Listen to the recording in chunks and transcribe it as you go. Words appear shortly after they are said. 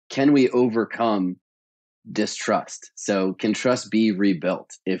can we overcome distrust? So can trust be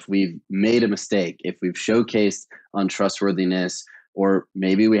rebuilt if we've made a mistake, if we've showcased untrustworthiness, or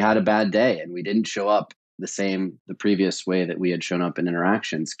maybe we had a bad day and we didn't show up the previous way that we had shown up in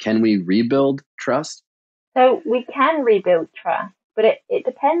interactions? Can we rebuild trust? So we can rebuild trust, but it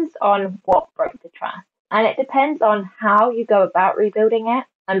depends on what broke the trust. And it depends on how you go about rebuilding it.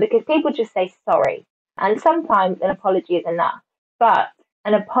 And because people just say sorry, and sometimes an apology is enough, but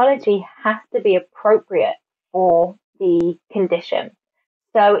an apology has to be appropriate for the condition.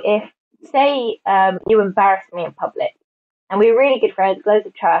 So if, say, you embarrass me in public, and we were really good friends, loads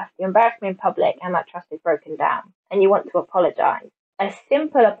of trust, you embarrass me in public and that trust is broken down, and you want to apologize, a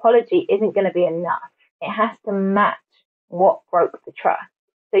simple apology isn't going to be enough. It has to match what broke the trust.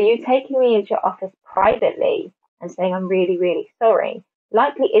 So you taking me into your office privately and saying, I'm really, really sorry,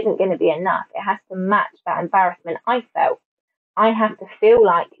 likely isn't going to be enough. It has to match that embarrassment I felt. I have to feel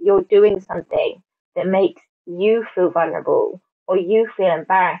like you're doing something that makes you feel vulnerable or you feel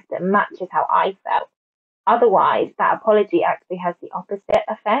embarrassed that matches how I felt. Otherwise, that apology actually has the opposite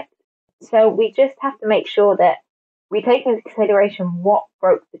effect. So we just have to make sure that we take into consideration what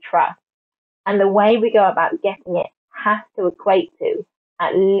broke the trust, and the way we go about getting it has to equate to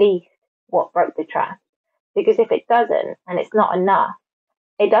at least what broke the trust. Because if it doesn't, and it's not enough,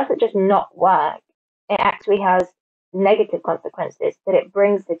 it doesn't just not work. It actually has negative consequences, that it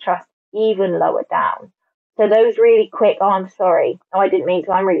brings the trust even lower down. So those really quick, oh, I'm sorry, oh, I didn't mean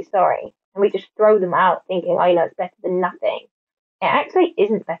to, I'm really sorry, and we just throw them out thinking, oh, it's better than nothing. It actually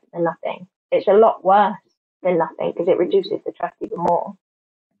isn't better than nothing. It's a lot worse than nothing because it reduces the trust even more.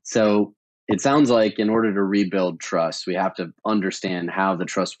 So it sounds like in order to rebuild trust, we have to understand how the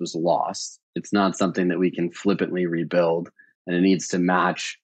trust was lost. It's not something that we can flippantly rebuild, and it needs to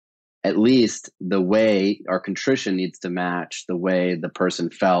match at least the way our contrition needs to match the way the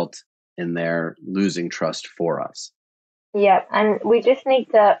person felt in their losing trust for us. Yeah, and we just need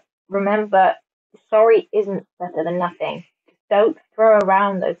to remember sorry isn't better than nothing. Don't throw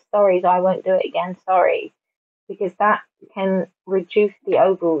around those sorries, I won't do it again, sorry, because that can reduce the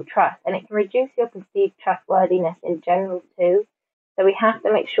overall trust, and it can reduce your perceived trustworthiness in general too. So we have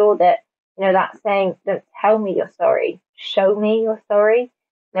to make sure that, that saying, don't tell me you're sorry, show me you're sorry.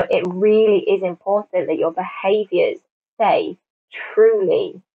 It really is important that your behaviors say,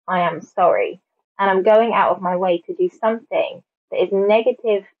 truly, I am sorry. And I'm going out of my way to do something that is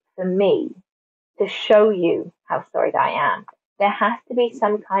negative for me to show you how sorry that I am. There has to be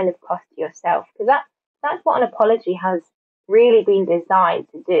some kind of cost to yourself, because that's what an apology has really been designed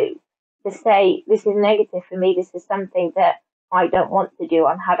to do. To say, this is negative for me, this is something that I don't want to do,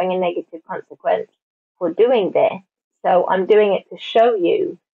 I'm having a negative consequence for doing this. So I'm doing it to show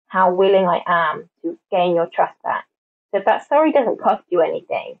you how willing I am to gain your trust back. So if that sorry doesn't cost you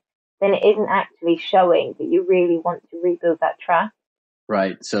anything, then it isn't actually showing that you really want to rebuild that trust.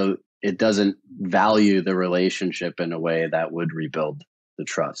 Right. So it doesn't value the relationship in a way that would rebuild the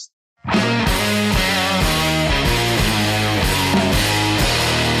trust.